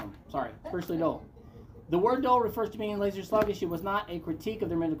down at the bottom. Sorry. Spiritually dull. The word dull refers to being lazy or sluggish. It was not a critique of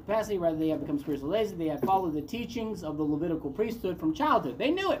their mental capacity. Rather, they have become spiritually lazy. They had followed the teachings of the Levitical priesthood from childhood.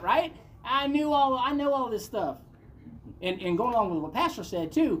 They knew it, right? I know all this stuff. And going along with what Pastor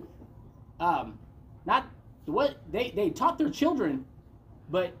said too, they taught their children,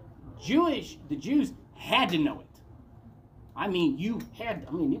 but the Jews had to know it.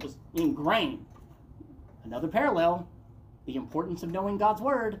 It was ingrained. Another parallel, the importance of knowing God's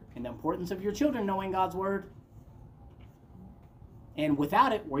word and the importance of your children knowing God's word. And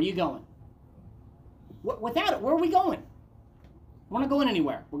without it, where are you going? Without it, where are we going? We're not going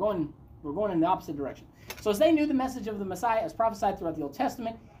anywhere. We're going in the opposite direction. So as they knew the message of the Messiah as prophesied throughout the Old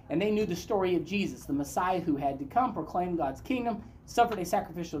Testament, and they knew the story of Jesus, the Messiah who had to come, proclaim God's kingdom, suffered a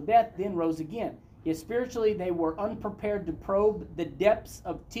sacrificial death, then rose again. Yet spiritually, they were unprepared to probe the depths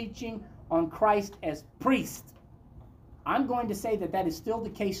of teaching on Christ as priest. I'm going to say that is still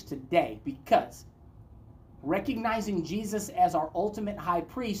the case today, because recognizing Jesus as our ultimate high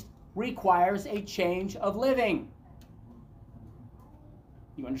priest requires a change of living.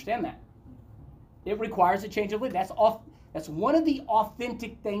 You understand that? It requires a change of living. That's one of the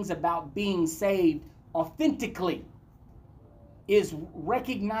authentic things about being saved authentically, is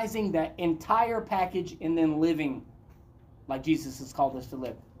recognizing the entire package and then living like Jesus has called us to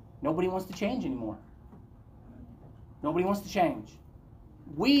live. Nobody wants to change anymore. Nobody wants to change.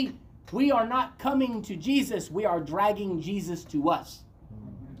 We are not coming to Jesus. We are dragging Jesus to us.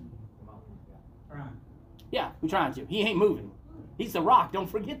 Trying. Yeah, we're trying to. He ain't moving. He's the rock. Don't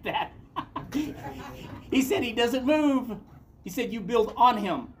forget that. He said he doesn't move. He said you build on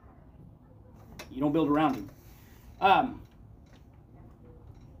him. You don't build around him.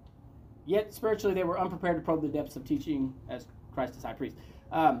 Yet spiritually they were unprepared to probe the depths of teaching as Christ as high priest.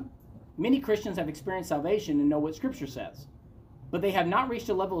 Many Christians have experienced salvation and know what Scripture says, but they have not reached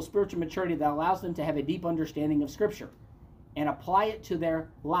a level of spiritual maturity that allows them to have a deep understanding of Scripture and apply it to their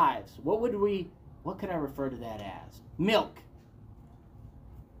lives. What could I refer to that as? Milk.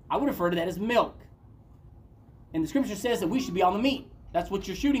 I would refer to that as milk. And the Scripture says that we should be on the meat. That's what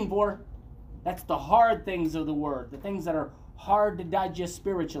you're shooting for. That's the hard things of the Word, the things that are hard to digest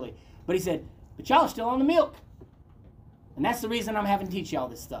spiritually. But he said, but y'all are still on the milk. And that's the reason I'm having to teach y'all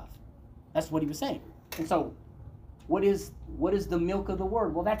this stuff. That's what he was saying. And so, what is the milk of the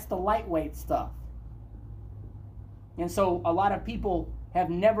Word? Well, that's the lightweight stuff. And so, a lot of people have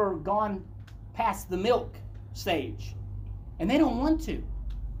never gone past the milk stage. And they don't want to.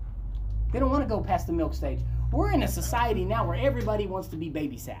 They don't want to go past the milk stage. We're in a society now where everybody wants to be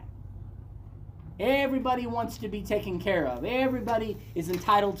babysat. Everybody wants to be taken care of. Everybody is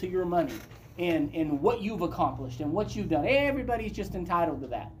entitled to your money and what you've accomplished and what you've done. Everybody's just entitled to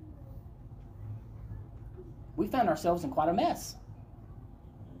that. We found ourselves in quite a mess,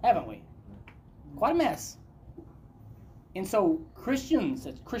 haven't we? Quite a mess. And so Christians,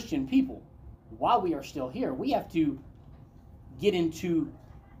 as Christian people, while we are still here, we have to get into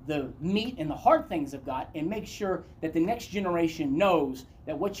the meat and the hard things of God and make sure that the next generation knows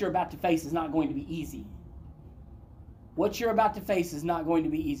that what you're about to face is not going to be easy. What you're about to face is not going to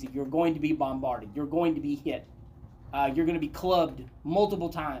be easy. You're going to be bombarded. You're going to be hit. You're going to be clubbed multiple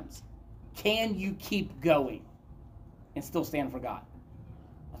times. Can you keep going and still stand for God?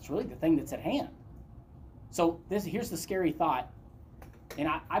 That's really the thing that's at hand. So here's the scary thought. And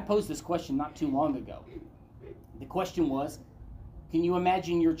I posed this question not too long ago. The question was, can you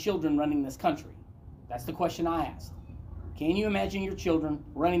imagine your children running this country? That's the question I asked. Can you imagine your children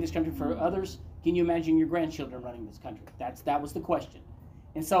running this country? For others, can you imagine your grandchildren running this country? That was the question.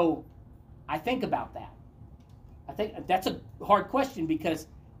 And so I think about that. I think that's a hard question because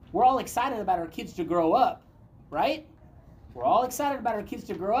we're all excited about our kids to grow up, right? We're all excited about our kids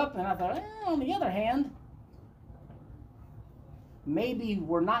to grow up, and I thought, on the other hand, maybe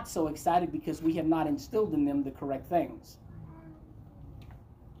we're not so excited because we have not instilled in them the correct things.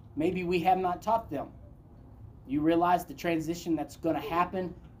 Maybe we have not taught them. You realize the transition that's going to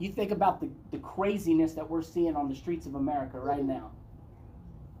happen. You think about the craziness that we're seeing on the streets of America right now.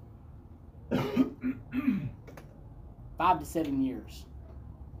 5 to 7 years,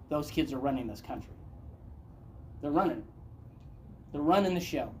 those kids are running this country. They're running. They're running the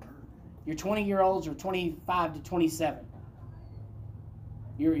show. Your 20-year-olds are 25 to 27.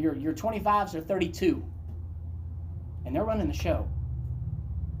 Your 25s are 32. And they're running the show.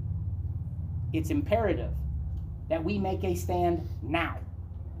 It's imperative that we make a stand now.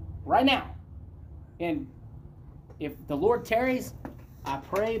 Right now. And if the Lord tarries, I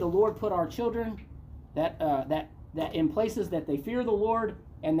pray the Lord put our children that in places that they fear the Lord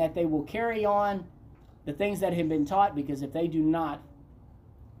and that they will carry on the things that have been taught, because if they do not,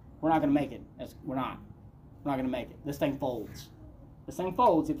 we're not going to make it. We're not going to make it. This thing folds. This thing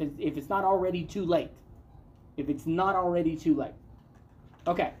folds if it's not already too late. If it's not already too late.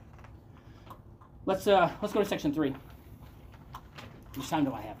 Okay. Let's go to section 3. How much time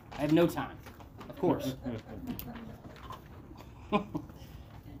do I have? I have no time. Of course.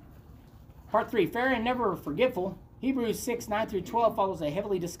 Part 3, fair and never forgetful. Hebrews 6, 9 through 12 follows a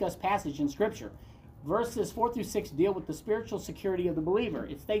heavily discussed passage in Scripture. Verses 4 through 6 deal with the spiritual security of the believer.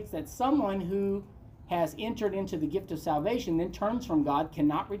 It states that someone who has entered into the gift of salvation, then turns from God,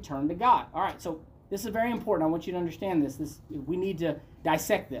 cannot return to God. All right, so this is very important. I want you to understand this. We need to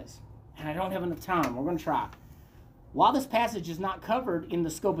dissect this. And I don't have enough time. We're going to try. While this passage is not covered in the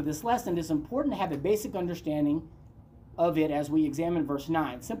scope of this lesson, it is important to have a basic understanding of it as we examine verse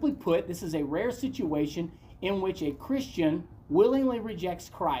 9. Simply put, this is a rare situation in which a Christian willingly rejects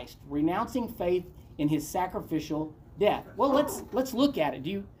Christ, renouncing faith in his sacrificial death. Well, let's look at it. Do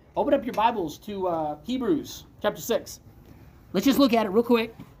you open up your Bibles to Hebrews chapter 6? Let's just look at it real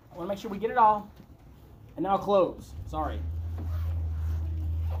quick. I want to make sure we get it all, and then I'll close. Sorry.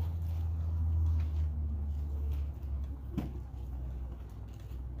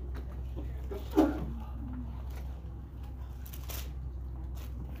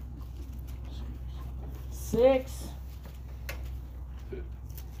 Six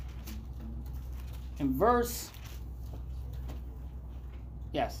and verse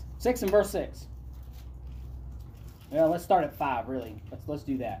 6 and verse 6. Well, let's start at 5, really. Let's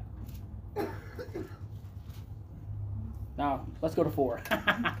do that. Now, let's go to 4.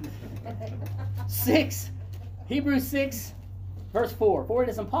 6. Hebrews 6, verse 4. For it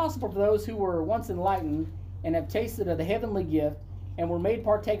is impossible for those who were once enlightened and have tasted of the heavenly gift and were made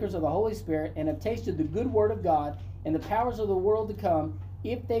partakers of the Holy Spirit and have tasted the good word of God and the powers of the world to come,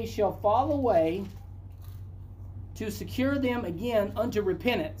 if they shall fall away, to secure them again unto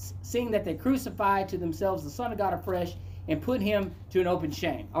repentance, seeing that they crucify to themselves the Son of God afresh and put him to an open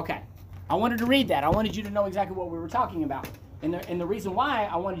shame. Okay, I wanted to read that. I wanted you to know exactly what we were talking about. And the reason why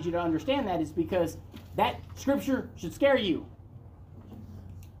I wanted you to understand that is because that scripture should scare you.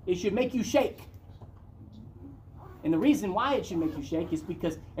 It should make you shake. And the reason why it should make you shake is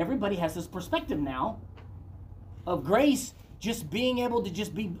because everybody has this perspective now of grace just being able to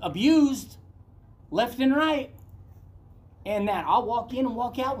just be abused left and right. And that I'll walk in and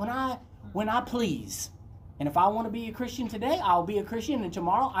walk out when I please. And if I want to be a Christian today, I'll be a Christian, and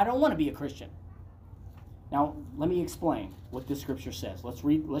tomorrow I don't want to be a Christian. Now, let me explain what this scripture says. Let's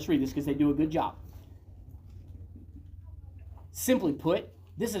read this because they do a good job. Simply put,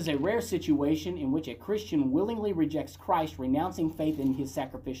 this is a rare situation in which a Christian willingly rejects Christ, renouncing faith in his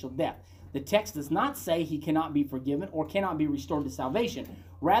sacrificial death. The text does not say he cannot be forgiven or cannot be restored to salvation.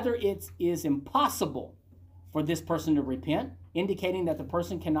 Rather, it is impossible for this person to repent, indicating that the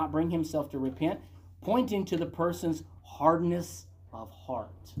person cannot bring himself to repent, pointing to the person's hardness of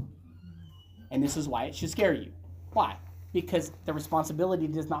heart. And this is why it should scare you. Why? Because the responsibility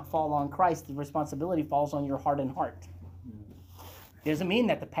does not fall on Christ. The responsibility falls on your hardened heart. It doesn't mean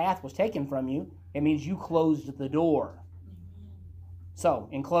that the path was taken from you. It means you closed the door. So,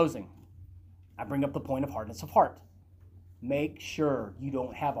 in closing, I bring up the point of hardness of heart. Make sure you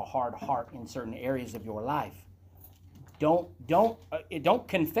don't have a hard heart in certain areas of your life. Don't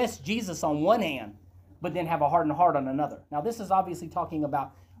confess Jesus on one hand, but then have a hardened heart on another. Now, this is obviously talking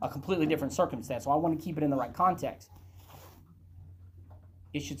about a completely different circumstance, so I want to keep it in the right context.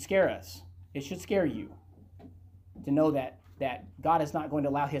 It should scare us. It should scare you to know that God is not going to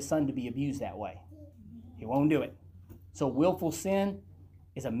allow his son to be abused that way. He won't do it. So willful sin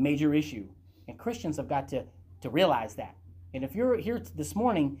is a major issue, and Christians have got to realize that. And if you're here this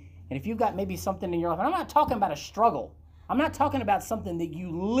morning, and if you've got maybe something in your life, and I'm not talking about a struggle. I'm not talking about something that you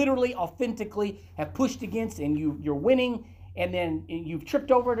literally, authentically have pushed against, and you're winning, and then you've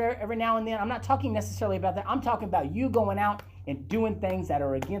tripped over there every now and then. I'm not talking necessarily about that. I'm talking about you going out and doing things that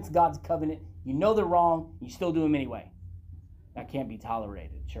are against God's covenant. You know they're wrong, you still do them anyway. That can't be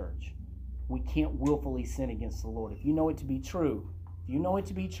tolerated, church. We can't willfully sin against the Lord. If you know it to be true,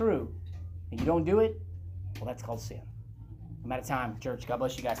 and you don't do it, well, that's called sin. I'm out of time, church. God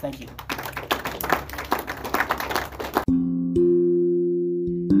bless you guys. Thank you.